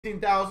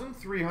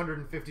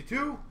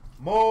18,352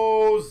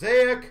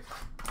 Mosaic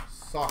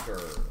Soccer.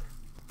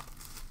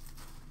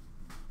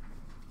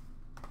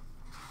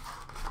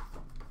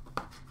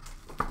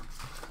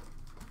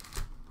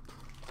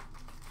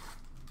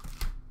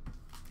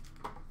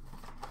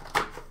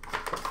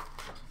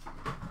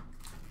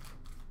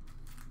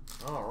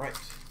 All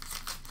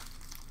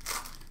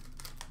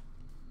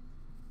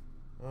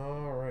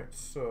right,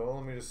 so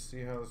let me just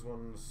see how this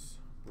one's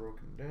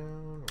broken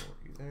down.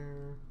 Rookie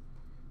there.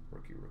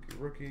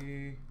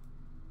 Rookie.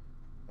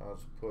 I'll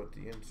just put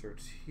the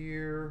inserts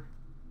here.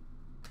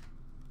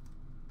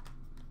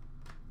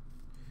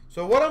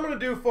 So what I'm going to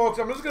do, folks,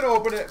 I'm just going to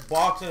open it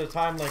box at a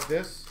time like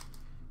this,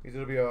 because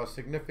it'll be a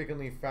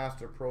significantly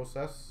faster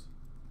process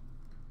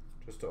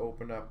just to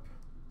open up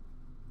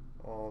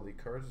all the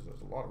cards.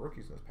 There's a lot of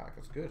rookies in this pack.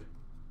 That's good.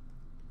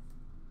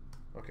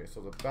 Okay,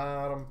 so the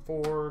bottom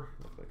four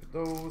look like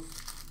those.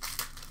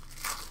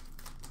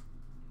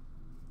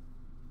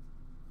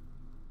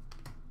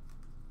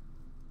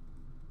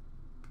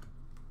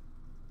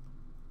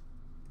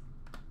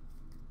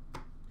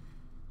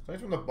 Nice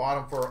when the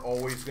bottom four are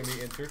always going to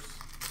be inserts.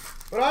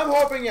 But I'm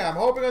hoping, I'm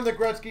hoping on the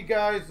Gretzky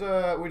guys,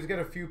 we just get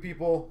a few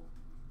people.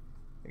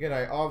 Again,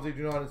 I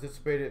obviously do not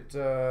anticipate it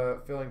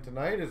filling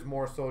tonight. It's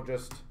more so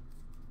just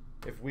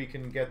if we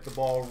can get the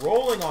ball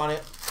rolling on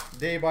it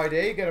day by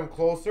day, get them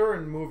closer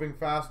and moving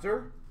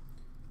faster.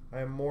 I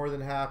am more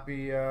than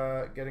happy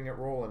getting it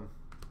rolling.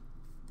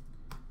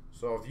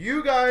 So if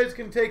you guys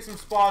can take some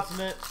spots in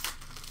it,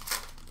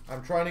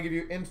 I'm trying to give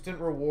you instant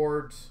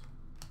rewards.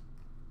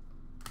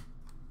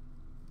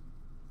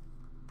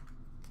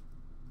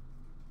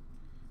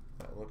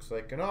 That looks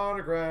like an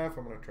autograph.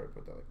 I'm going to try to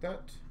put that like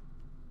that.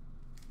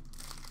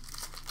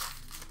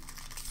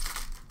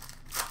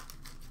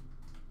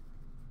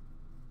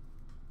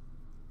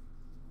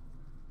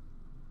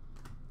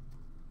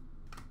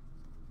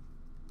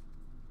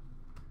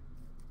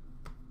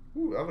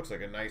 Ooh, that looks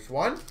like a nice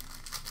one.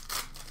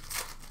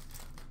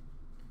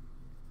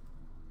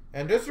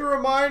 And just a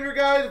reminder,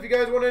 guys, if you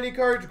guys want any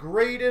cards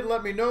graded,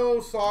 let me know.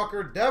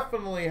 Soccer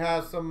definitely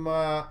has some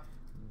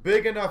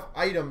big enough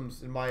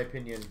items, in my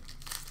opinion,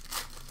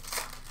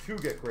 to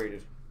get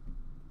graded.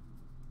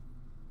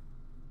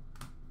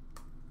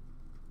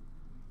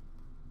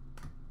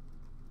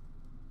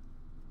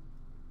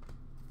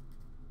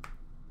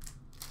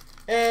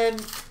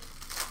 And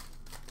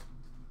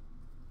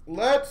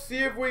let's see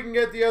if we can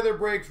get the other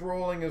breaks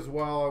rolling as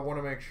well. I want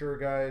to make sure,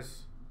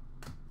 guys.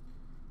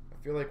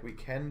 I feel like we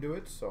can do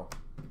it, so.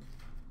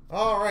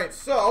 All right,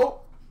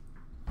 so.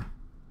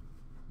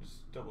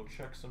 Just double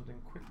check something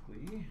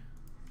quickly.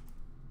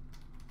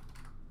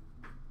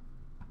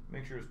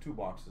 Make sure there's two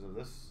boxes of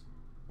this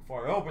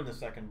before I open the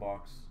second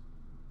box.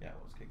 Yeah,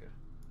 let's kick it.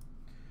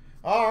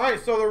 All right,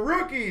 so the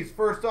rookies,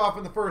 first off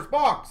in the first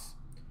box,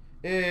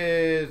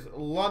 is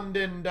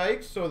London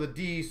Dykes, so the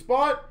D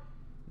spot.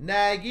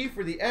 Nagy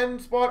for the N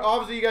spot.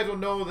 Obviously, you guys will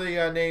know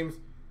the names.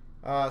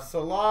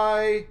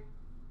 Salai,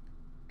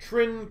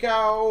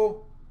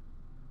 Trincao,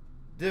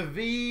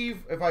 Deviv.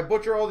 If I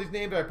butcher all these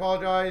names, I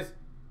apologize.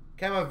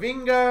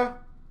 Kamavinga,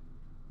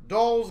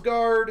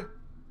 Dalsgaard,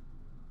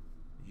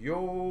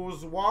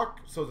 Yozwak,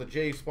 so the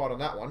J spot on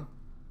that one.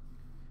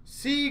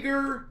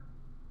 Seeger,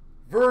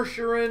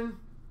 Verschuren,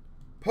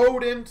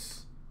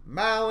 Podence,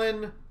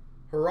 Malin,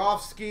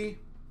 Horovsky,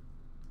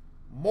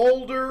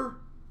 Mulder,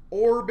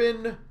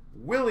 Orban,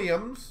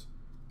 Williams,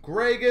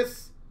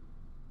 Gregus,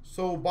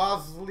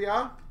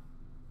 Sobozlia,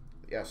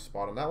 yes,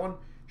 spot on that one.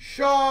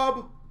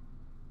 Schaub,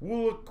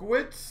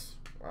 Wulkwitz,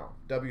 wow,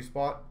 W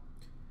spot.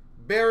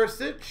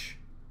 Barisic,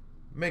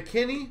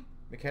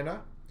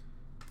 McKenna,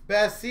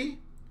 Bessie,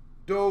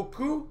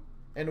 Doku,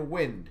 and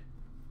Wind.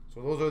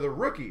 So those are the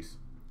rookies.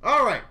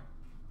 All right.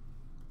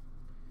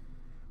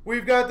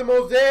 We've got the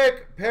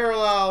Mosaic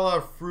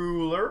Parallel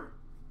Fruler.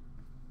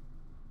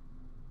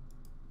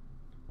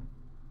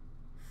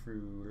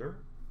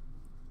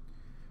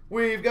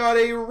 We've got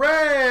a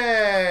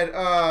red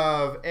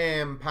of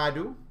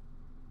Ampadu.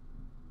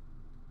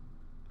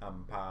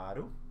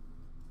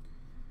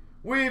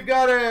 We've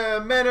got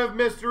a Men of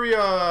Mystery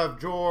of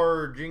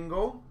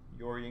Jorginho.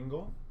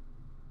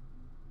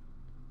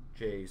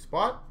 J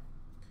spot.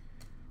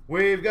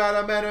 We've got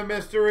a Men of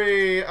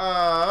Mystery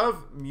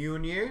of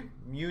Munier,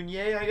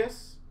 I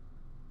guess.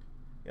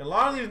 And a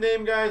lot of these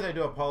name guys, I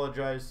do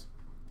apologize.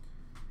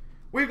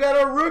 We've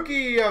got a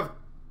rookie of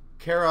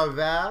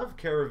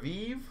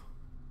Karaviv.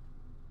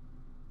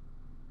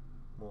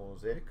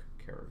 Mosaic,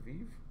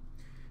 Karaviv.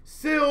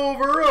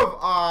 Silver of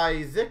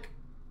Isaac.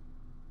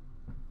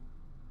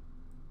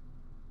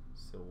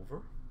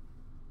 Silver.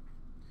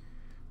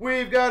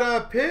 We've got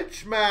a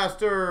Pitch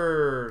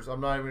Masters.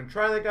 I'm not even going to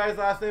try that guy's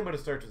last name, but it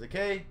starts with a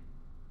K.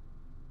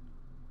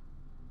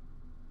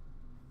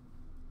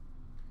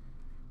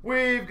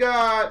 We've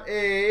got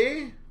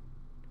a, I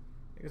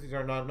guess these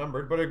are not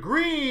numbered, but a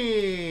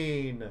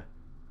green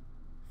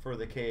for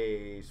the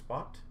K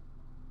spot.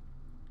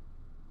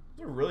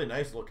 These are really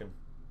nice looking.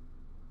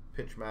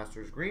 Pitch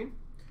Masters green.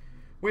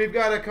 We've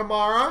got a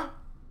Kamara.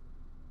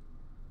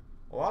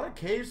 A lot of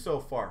Ks so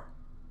far.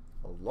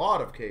 A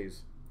lot of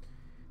Ks.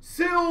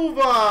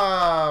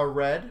 Silva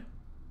red.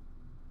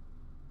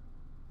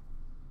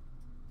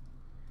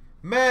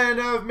 Man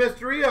of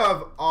Mystery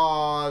of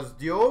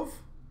Ozdiov.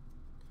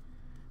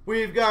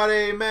 We've got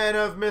a Man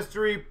of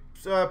Mystery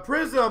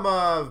Prism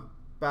of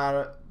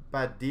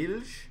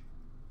Badilj.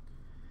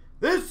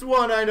 This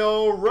one I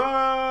know,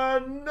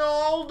 Ronaldo.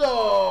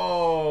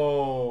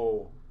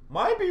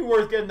 Might be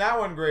worth getting that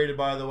one graded,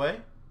 by the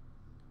way.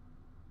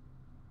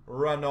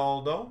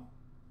 Ronaldo.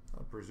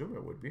 I presume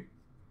it would be.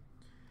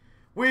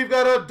 We've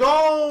got a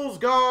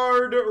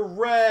Dalsgaard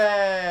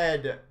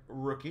red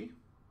rookie.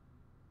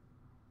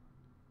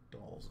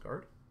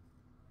 Dalsgaard.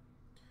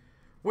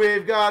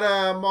 We've got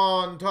a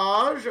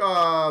montage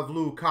of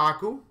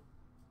Lukaku.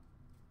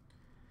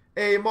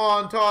 A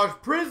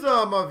montage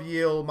prism of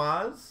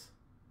Yilmaz.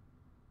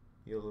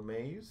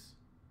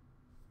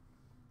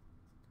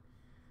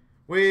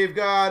 We've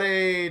got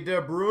a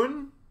De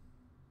Bruyne.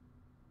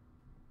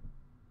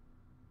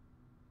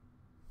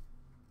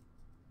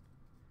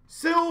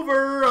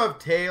 Silver of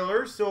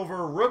Taylor.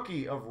 Silver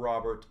rookie of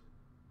Robert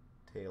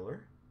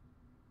Taylor.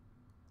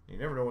 You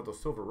never know what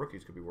those silver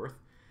rookies could be worth.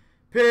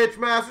 Pitch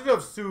Masters of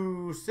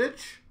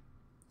Susic.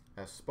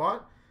 S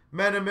spot.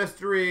 Men of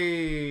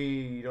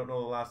Mystery. You don't know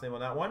the last name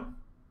on that one.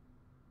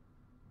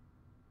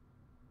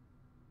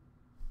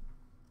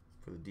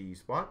 For the D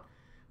spot.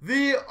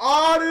 The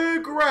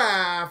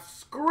autograph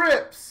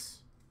scripts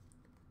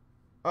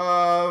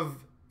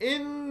of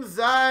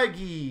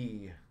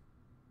Inzaghi.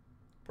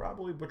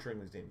 Probably butchering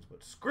these names,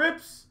 but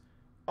scripts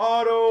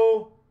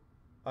auto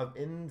of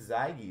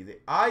Inzaghi. The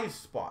I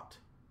spot.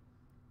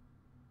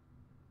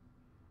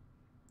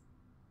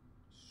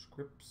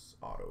 Scripts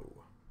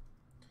auto.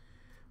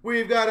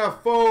 We've got a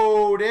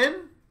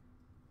Foden.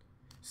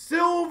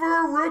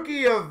 Silver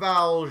rookie of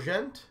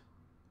Valgent.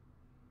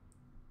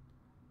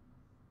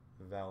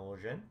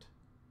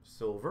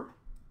 Silver.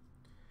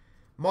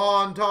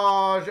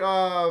 Montage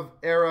of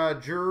Era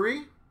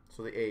Jury.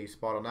 So the A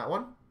spot on that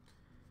one.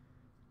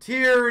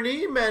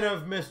 Tierney, Men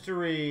of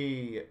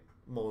Mystery,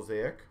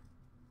 Mosaic.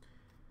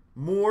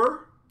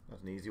 Moore,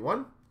 that's an easy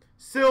one.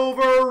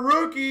 Silver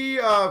rookie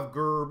of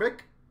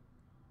Gerbic.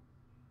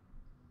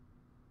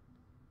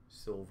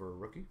 Silver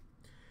rookie.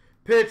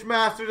 Pitch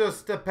Masters of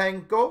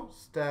Stepanenko.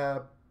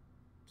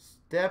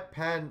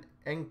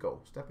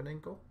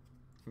 Stepanenko.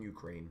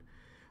 Ukraine.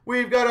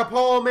 We've got a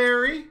Paul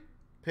Mary.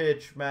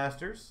 Pitch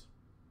Masters.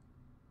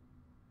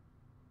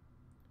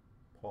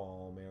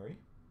 Paul Mary.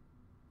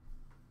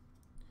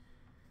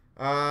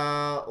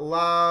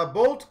 La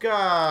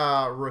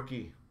Boltka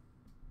rookie.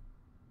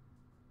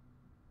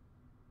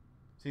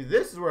 See,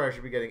 this is where I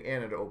should be getting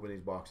Anna to open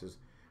these boxes.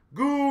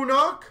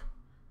 Gunok.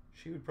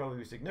 She would probably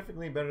be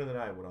significantly better than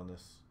I would on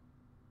this.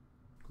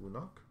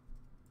 Gunok.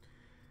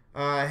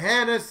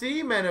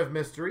 Hennessy, Men of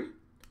Mystery.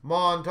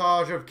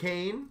 Montage of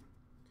Kane.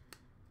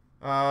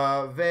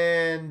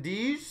 Van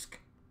Dijk.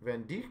 I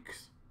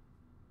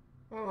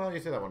don't know how you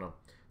say that one now.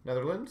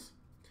 Netherlands.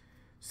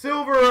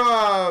 Silver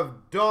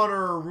of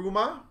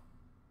Donnarumma.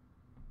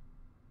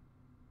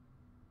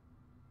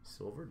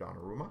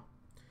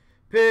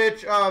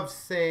 Pitch of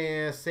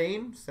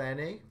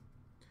Sané.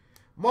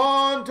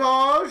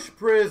 Montage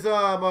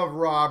Prism of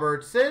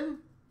Robertson.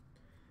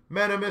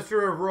 Men of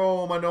Mystery of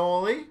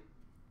Romagnoli.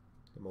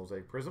 The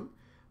Mosaic Prism.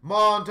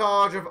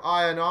 Montage of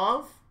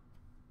Ionov.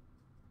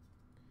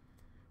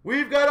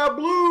 We've got a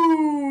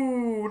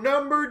blue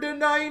number to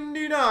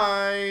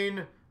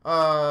 99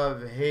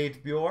 of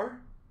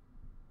Hatebjör.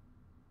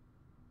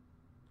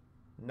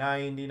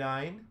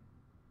 99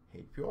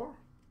 Hatebjör.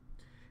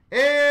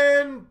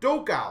 And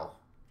Dokal.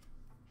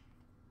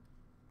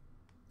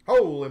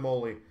 Holy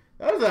moly.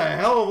 That is a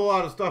hell of a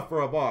lot of stuff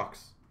for a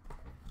box.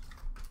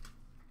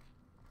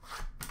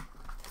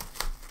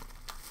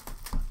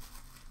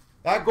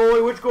 That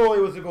goalie, which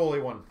goalie was the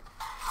goalie one?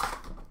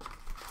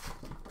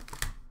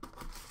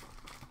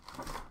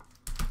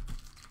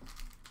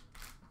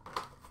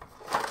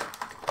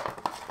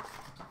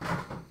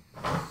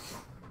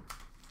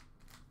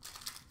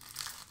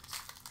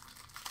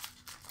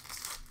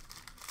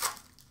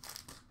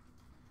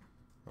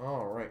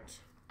 All right.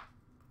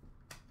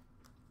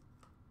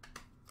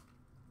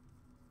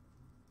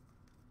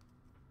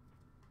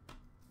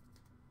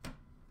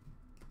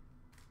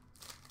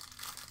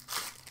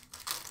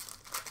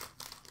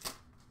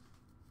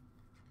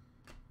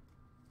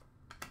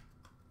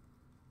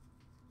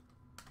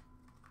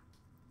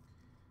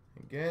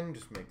 Again,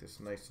 just make this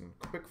nice and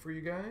quick for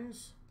you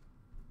guys.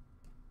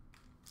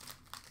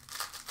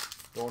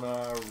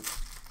 Roma,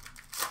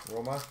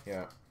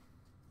 yeah.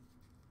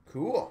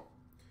 Cool.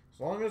 As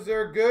long as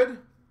they're good.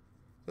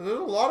 There's a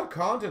lot of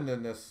content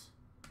in this.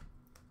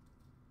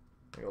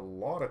 Like a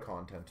lot of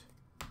content.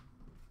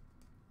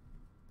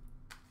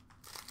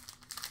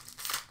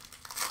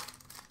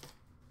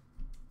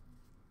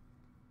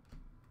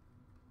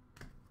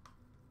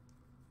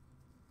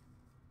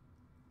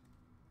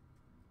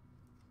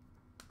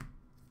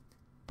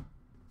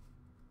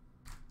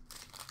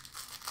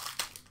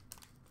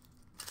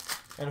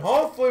 And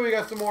hopefully we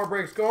got some more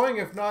breaks going.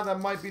 If not,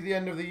 that might be the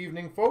end of the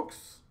evening,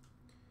 folks.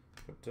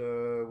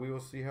 But we will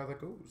see how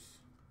that goes.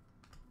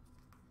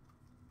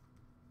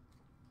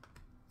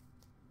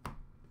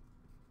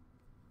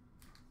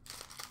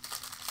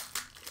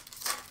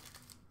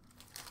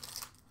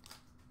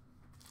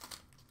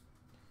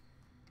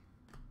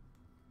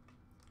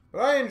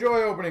 But I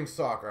enjoy opening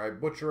soccer. I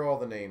butcher all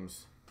the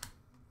names.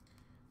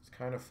 It's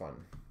kind of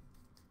fun.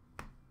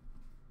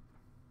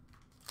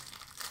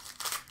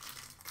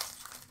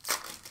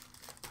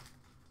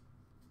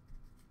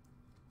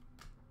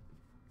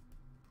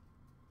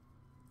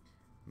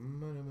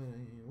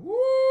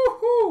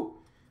 Woohoo!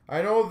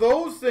 I know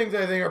those things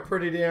I think are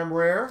pretty damn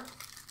rare.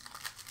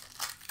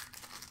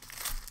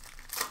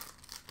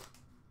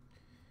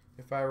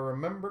 If I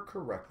remember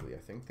correctly, I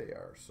think they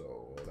are.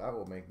 So that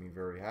will make me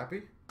very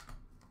happy.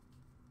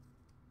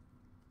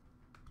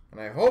 And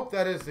I hope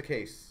that is the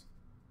case.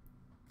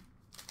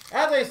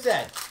 As I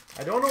said,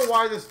 I don't know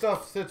why this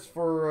stuff sits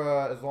for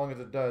as long as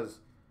it does.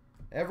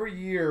 Every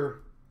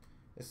year,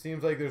 it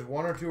seems like there's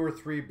 1 or 2 or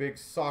 3 big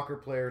soccer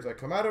players that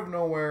come out of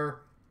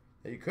nowhere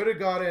that you could have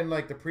got in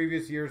like the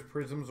previous year's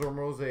Prisms or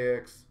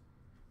Mosaics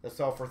that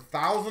sell for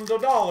thousands of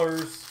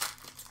dollars.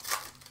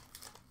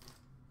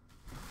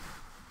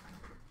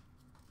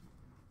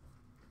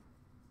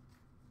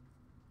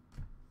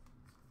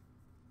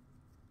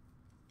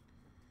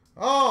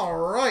 All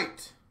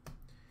right.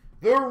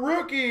 The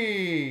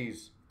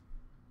rookies.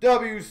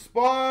 W.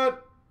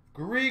 Spot,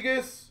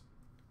 Grigas,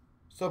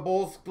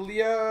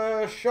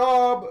 Sabolsklia,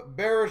 Schaub,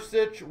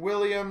 Barisic,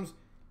 Williams,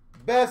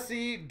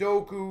 Bessie,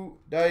 Doku,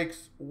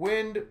 Dykes,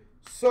 Wind,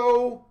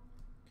 So,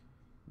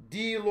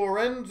 Di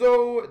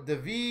Lorenzo,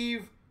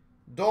 Devive,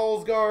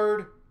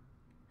 Dalsgaard,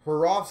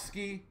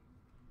 Horovsky,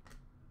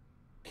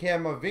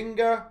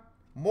 Kamavinga,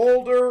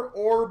 Mulder,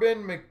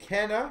 Orban,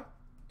 McKenna,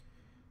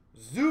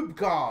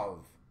 Zubkov,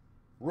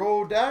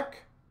 Rodak,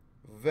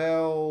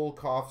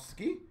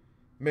 Velkovsky,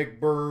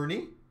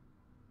 McBurney,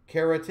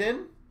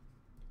 Keratin,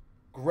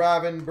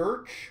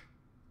 Gravenberch,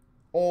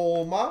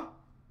 Olma,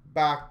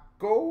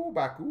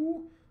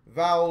 Baku,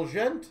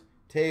 Valgent,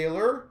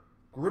 Taylor,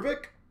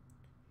 Gribic.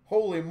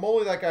 Holy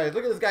moly, that guy.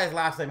 Look at this guy's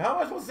last name. How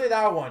am I supposed to say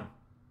that one?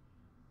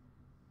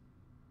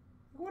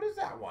 What is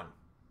that one?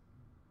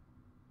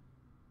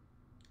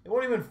 It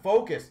won't even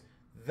focus.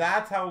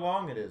 That's how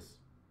long it is.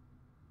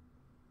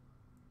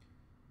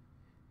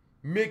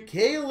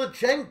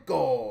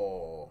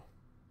 Mikhailichenko,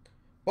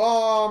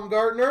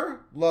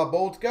 Baumgartner,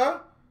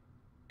 Labotka,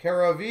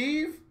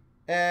 Karaviv,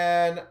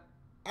 and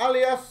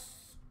Aliasko.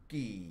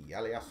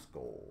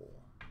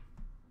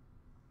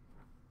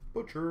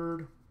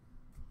 Butchered.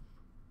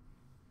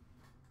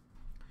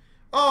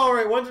 All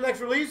right, when's the next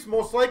release?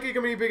 Most likely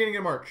going to be beginning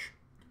of March.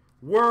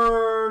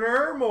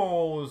 Werner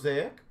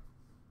Mosaic.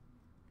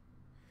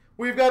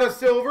 We've got a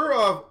silver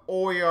of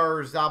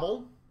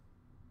Oyarzabal.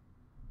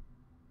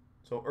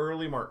 So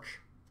early March.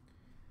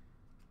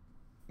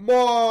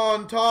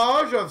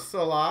 Montage of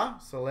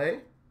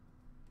Saleh.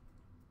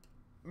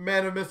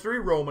 Man of Mystery,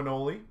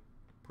 Romanoli.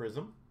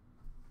 Prism.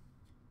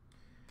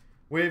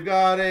 We've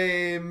got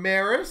a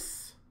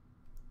Maris.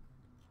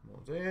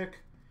 Mosaic.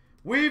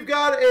 We've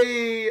got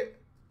a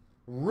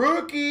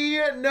rookie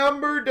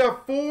number to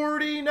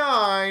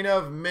 49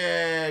 of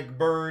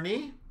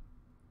McBurney.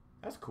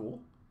 That's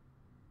cool.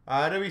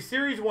 That'll be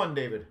Series 1,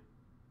 David.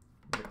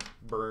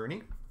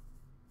 McBurney.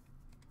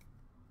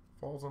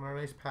 Falls on a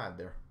nice pad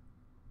there.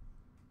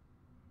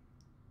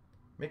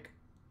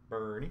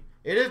 McBurney.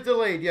 It is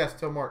delayed, yes,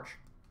 till March.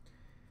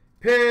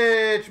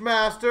 Pitch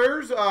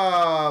Masters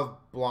of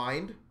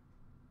Blind.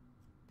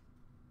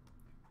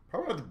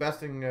 Probably not the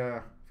best thing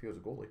if he was a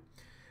goalie.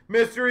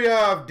 Mystery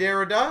of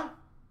Derrida.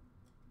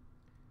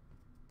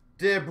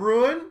 De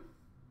Bruin.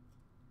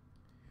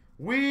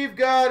 We've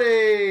got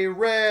a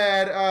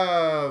red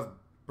of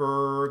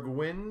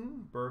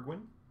Bergwin.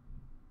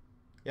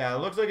 Yeah, it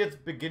looks like it's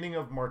beginning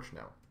of March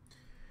now.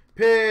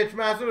 Pitch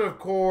Master of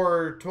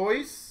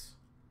Courtois.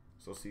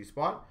 So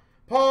C-Spot.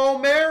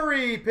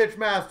 Palmieri Pitch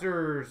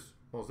Masters.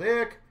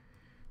 Mosaic.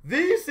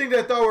 These things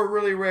I thought were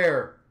really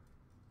rare.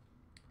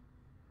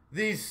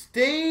 The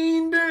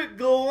stained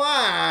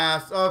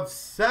glass of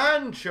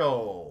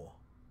Sancho.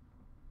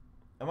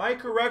 Am I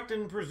correct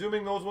in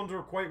presuming those ones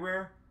were quite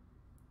rare?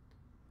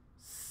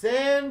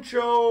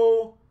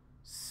 Sancho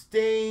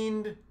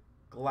stained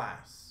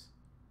glass.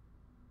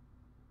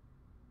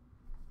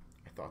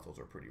 I thought those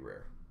were pretty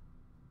rare.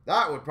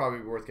 That would probably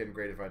be worth getting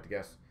graded if I had to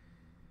guess.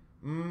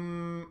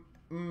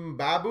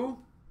 Babu.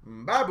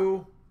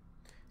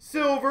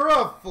 Silver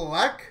of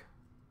Fleck.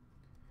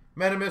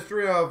 Meta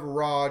Mystery of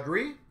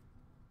Rodri.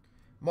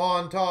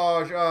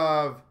 Montage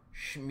of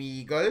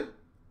Schmiegel.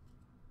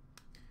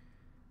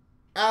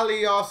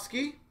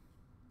 Alioski.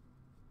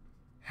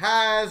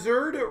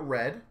 Hazard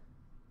red.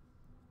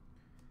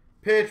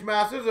 Pitch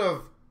Masters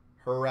of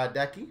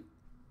Hradecki.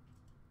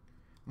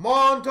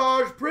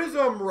 Montage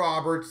Prism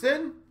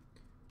Robertson.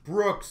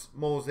 Brooks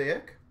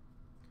Mosaic.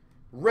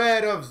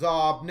 Red of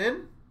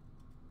Zobnin.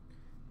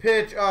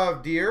 Pitch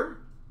of Deer.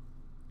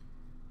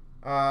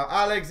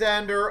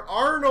 Alexander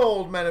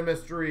Arnold Men of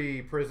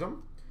Mystery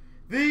Prism.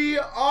 The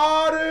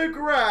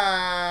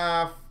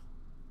autograph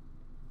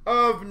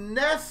of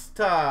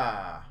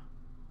Nesta.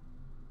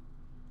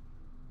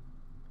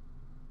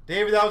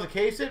 David, that was a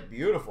case hit?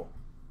 Beautiful.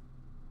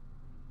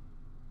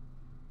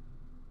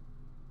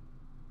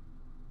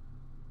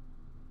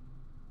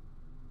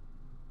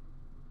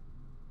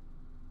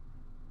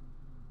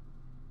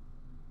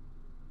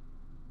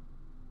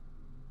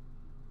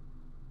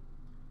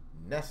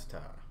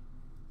 Nesta.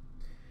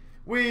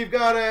 We've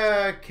got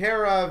a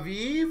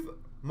Karaviv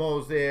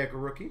Mosaic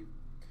rookie.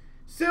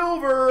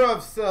 Silver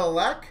of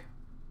Select.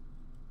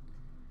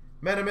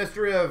 Men of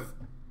Mystery of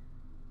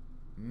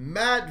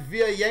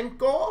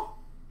Matviyenko.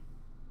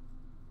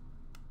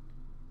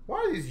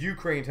 Why do these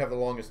Ukrainians have the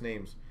longest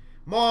names?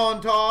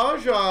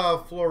 Montage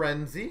of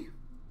Florenzi.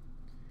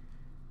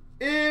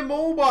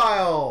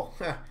 Immobile.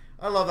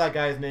 I love that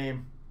guy's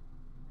name.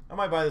 I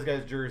might buy this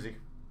guy's jersey.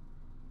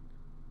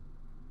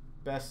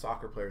 Best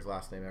soccer player's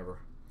last name ever.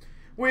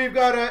 We've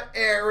got a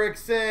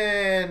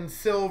Eriksson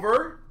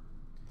Silver.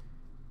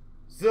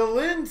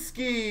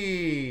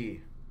 Zelensky.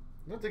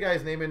 That's the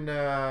guy's name in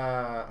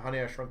Honey,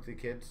 I Shrunk the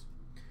Kids.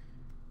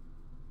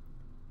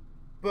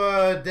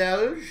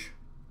 Badelj.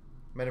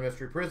 Men of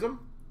Mystery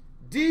Prism.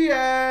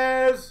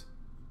 Diaz.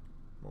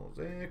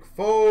 Mosaic.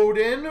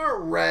 Foden.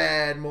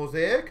 Red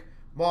Mosaic.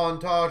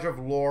 Montage of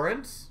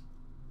Lawrence.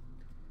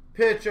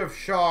 Pitch of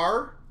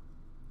Shar.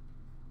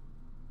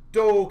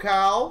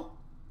 Dokal.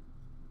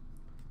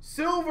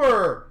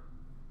 Silver.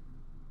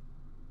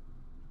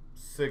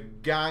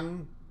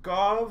 Sigankov.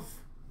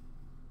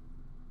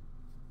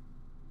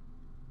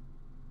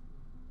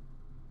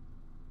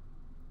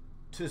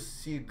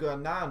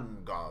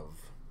 Tsiganangov.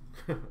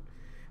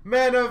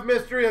 Men of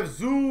Mystery of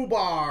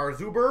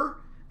Zuber,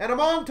 and a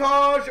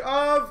montage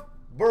of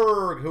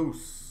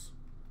Berghus.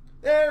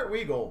 There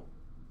we go.